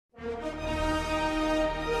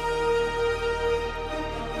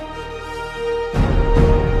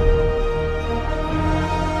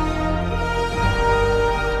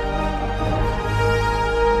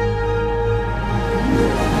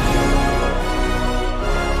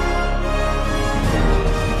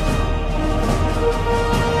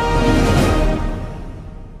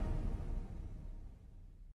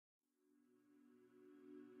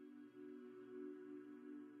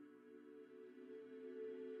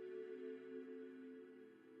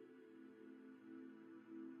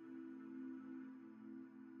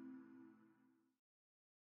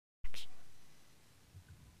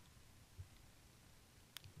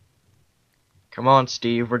Come on,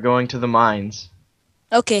 Steve, we're going to the mines.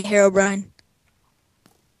 Okay, Herobrine.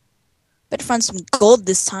 Better find some gold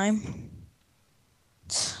this time.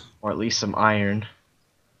 Or at least some iron.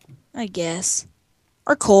 I guess.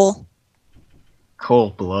 Or coal. Coal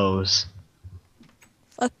blows.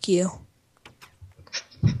 Fuck you.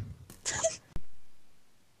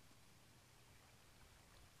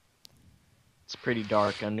 It's pretty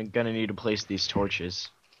dark. I'm gonna need to place these torches.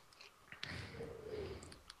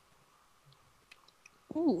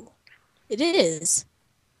 Ooh. It is.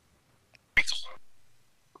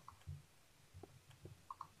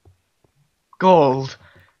 Gold!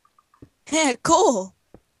 Heh, coal.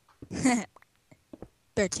 Better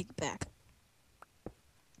take it back.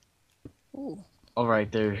 Ooh.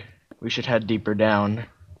 Alright, there. We should head deeper down.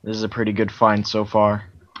 This is a pretty good find so far.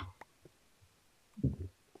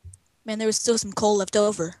 Man, there was still some coal left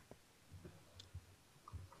over.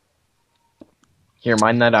 Here,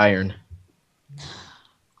 mine that iron.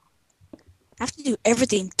 I have to do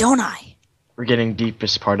everything, don't I? We're getting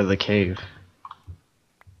deepest part of the cave.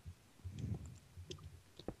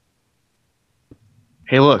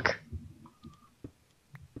 Hey, look.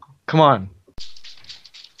 Come on.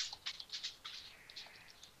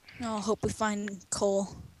 Oh, hope we find coal.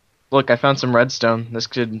 Look, I found some redstone. This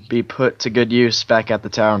could be put to good use back at the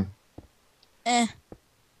town. Eh.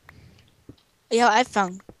 Yeah, I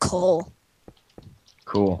found coal.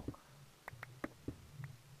 Cool.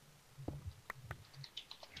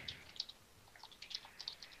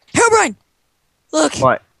 Herobrine! Look!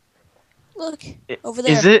 What? Look, over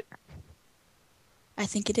there. Is it? I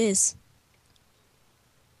think it is.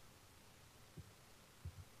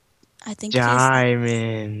 I think it is.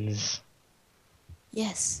 Diamonds.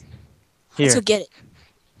 Yes. Here. Let's go get it.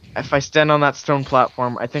 If I stand on that stone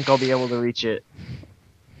platform, I think I'll be able to reach it.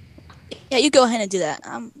 Yeah, you go ahead and do that.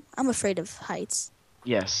 I'm afraid of heights.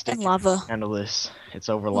 Yes. And lava. Handle this. It's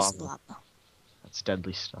over Mostly lava. lava. That's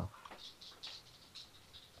deadly stuff.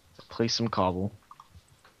 Place some cobble.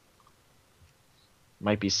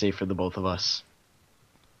 Might be safe for the both of us.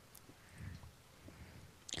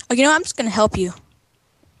 Oh, you know what? I'm just gonna help you.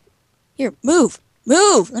 Here, move!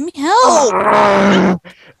 Move! Let me help! Oh,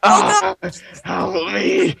 God. Help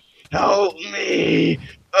me! Help me!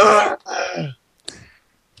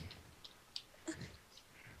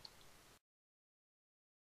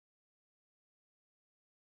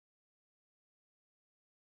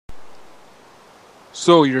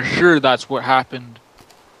 So you're sure that's what happened?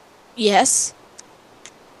 Yes.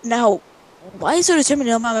 Now, why are you so determined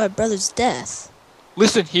to know about my brother's death?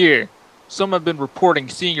 Listen here. Some have been reporting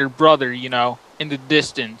seeing your brother, in the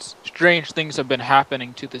distance. Strange things have been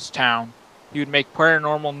happening to this town. He would make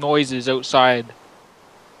paranormal noises outside.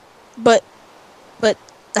 But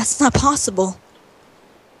that's not possible.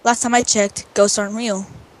 Last time I checked, ghosts aren't real.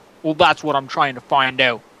 Well, that's what I'm trying to find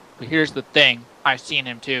out. But here's the thing. I've seen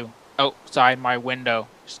him too. Outside my window,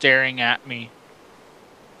 staring at me.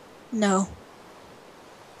 No.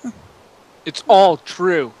 It's all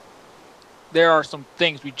true. There are some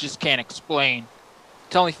things we just can't explain.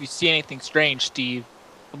 Tell me if you see anything strange, Steve.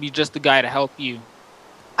 I'll be just the guy to help you.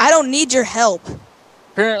 I don't need your help.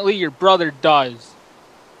 Apparently your brother does.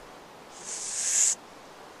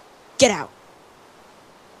 Get out.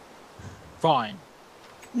 Fine.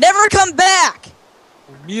 Never come back!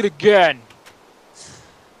 We'll meet again.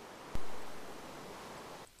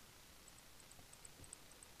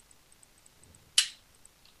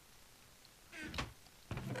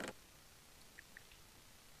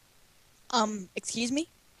 Excuse me?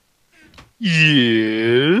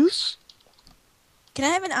 Yes? Can I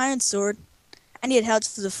have an iron sword? I need help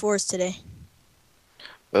through the forest today.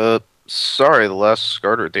 Sorry, the last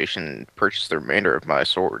guard rotation purchased the remainder of my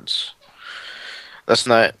swords. Last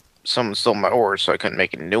night, someone stole my ores, so I couldn't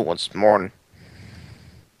make any new ones this morning.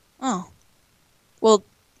 Oh. Well,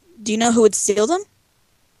 do you know who would steal them?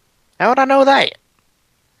 How would I know that?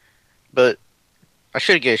 But I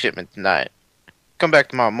should get a shipment tonight. Come back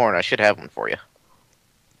tomorrow morning, I should have one for you.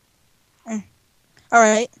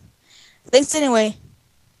 Alright. Thanks anyway.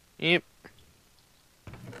 Yep.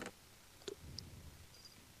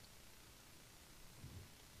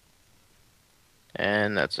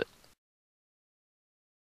 And that's it.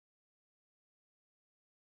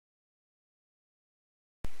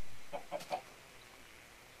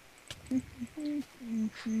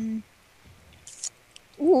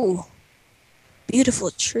 Ooh.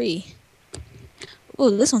 Beautiful tree.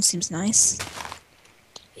 Ooh, this one seems nice.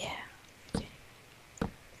 Yeah.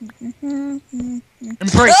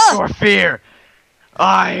 Embrace your fear!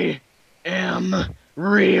 I am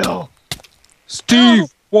real!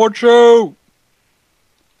 Steve, watch out!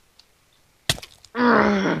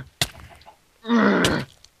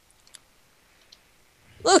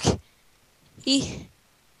 He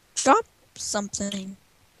dropped something.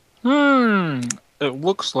 It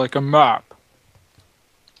looks like a map.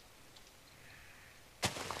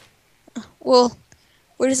 Well,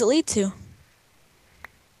 where does it lead to?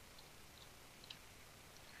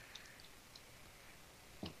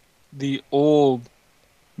 The old,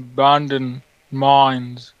 abandoned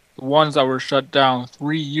mines. The ones that were shut down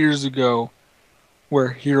 3 years ago,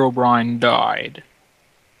 where Herobrine died.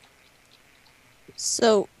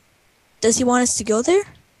 So, does he want us to go there?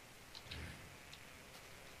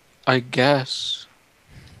 I guess.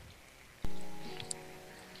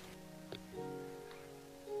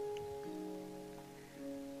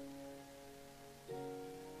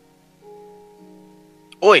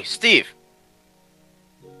 Oi, Steve!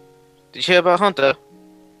 Did you hear about Hunter?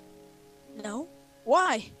 No.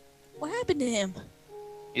 Why? What happened to him?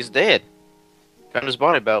 He's dead. Found his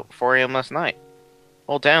body about 4 a.m. last night.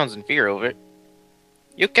 Whole town's in fear over it.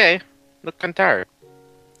 You okay? Look kinda tired.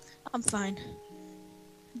 I'm fine.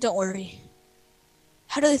 Don't worry.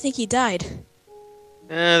 How do they think he died?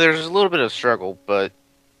 There's a little bit of struggle, but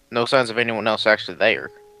no signs of anyone else actually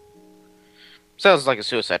there. Sounds like a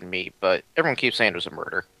suicide to me, but everyone keeps saying it was a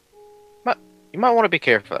murder. But you might want to be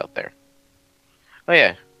careful out there. Oh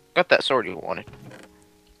yeah, got that sword you wanted.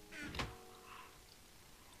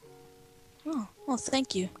 Oh, well,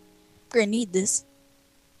 thank you. We're gonna need this.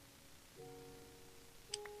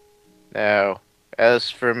 Now, as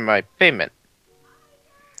for my payment,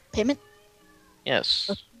 Payment? yes.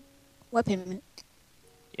 What payment?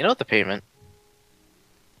 You know the payment.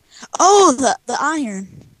 Oh, the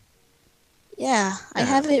iron. Yeah, I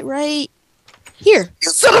have it right here.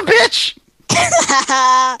 You son of a bitch!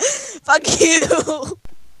 Fuck you.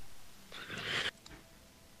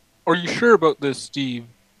 Are you sure about this, Steve?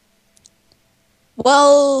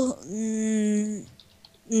 Well,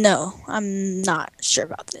 no, I'm not sure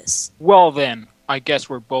about this. Well then, I guess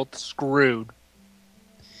we're both screwed.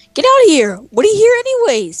 Get out of here. What are you here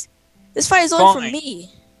anyways? This fight is only for Fine.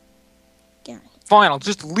 me. Fine, I'll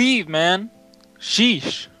just leave, man.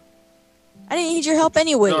 Sheesh. I didn't need your help There are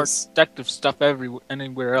anyways. detective stuff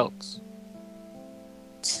anywhere else.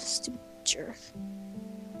 Stupid jerk.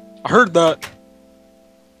 I heard that.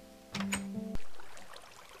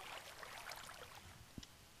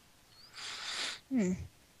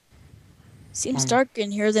 Seems darker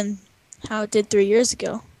in here than how it did 3 years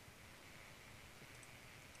ago.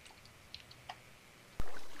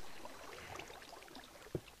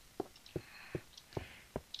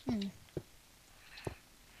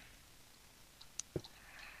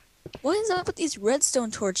 What is up with these redstone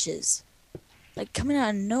torches? Like coming out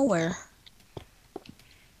of nowhere.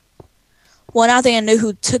 Well, now that I know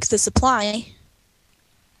who took the supply.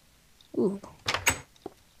 Ooh.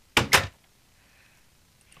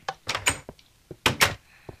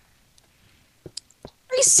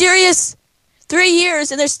 Are you serious? 3 years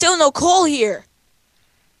and there's still no coal here.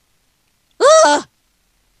 Ah!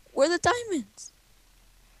 Where are the diamonds?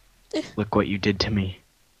 Look what you did to me.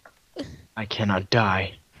 I cannot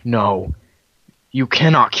die. No. You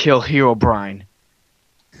cannot kill Herobrine.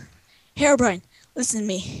 Herobrine, listen to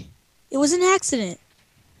me. It was an accident.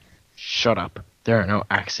 Shut up. There are no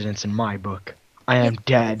accidents in my book. I am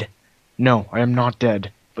dead. No, I am not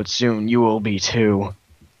dead. But soon you will be too.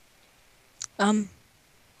 That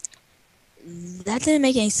didn't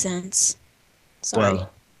make any sense. Sorry. Well,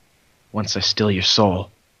 once I steal your soul,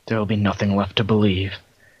 there will be nothing left to believe.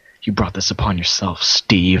 You brought this upon yourself,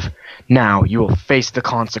 Steve. Now you will face the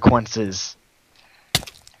consequences.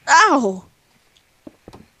 Ow!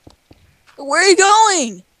 Where are you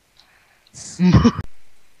going?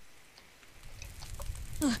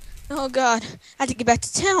 Oh god, I have to get back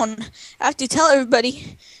to town. I have to tell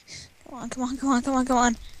everybody. Come on, come on, come on, come on, come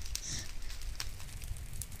on.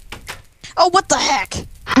 Oh, what the heck?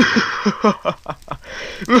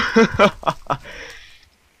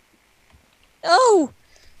 Oh!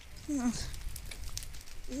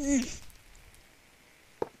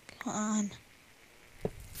 Come on.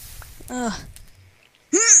 Oh,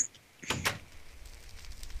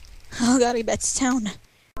 gotta get back to town.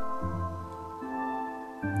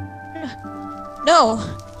 No!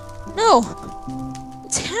 No! The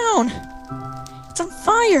town! It's on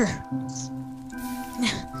fire!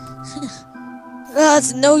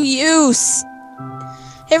 It's no use!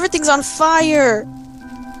 Everything's on fire!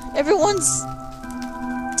 Everyone's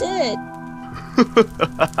dead.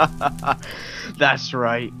 That's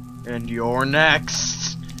right. And you're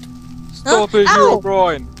next. Stop it, Ow!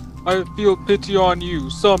 Herobrine. I feel pity on you.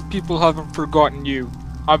 Some people haven't forgotten you.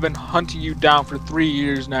 I've been hunting you down for 3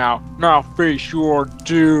 years now. Now face your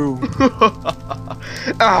doom.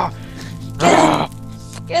 Ah,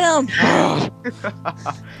 Get him! Get him!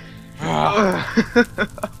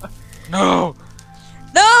 No!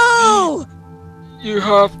 No! You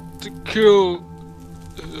have to kill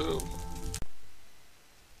him.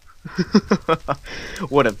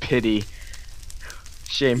 What a pity.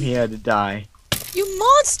 Shame he had to die. You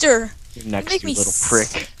monster! You're next, make you me little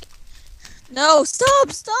sick. prick. No, stop,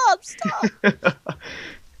 stop, stop!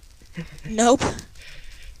 Nope.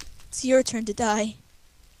 It's your turn to die.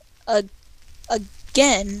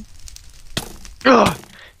 Again. Ugh.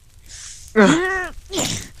 Ugh.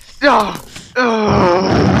 Ugh.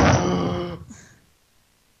 Ugh.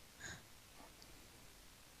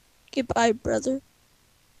 Goodbye, brother.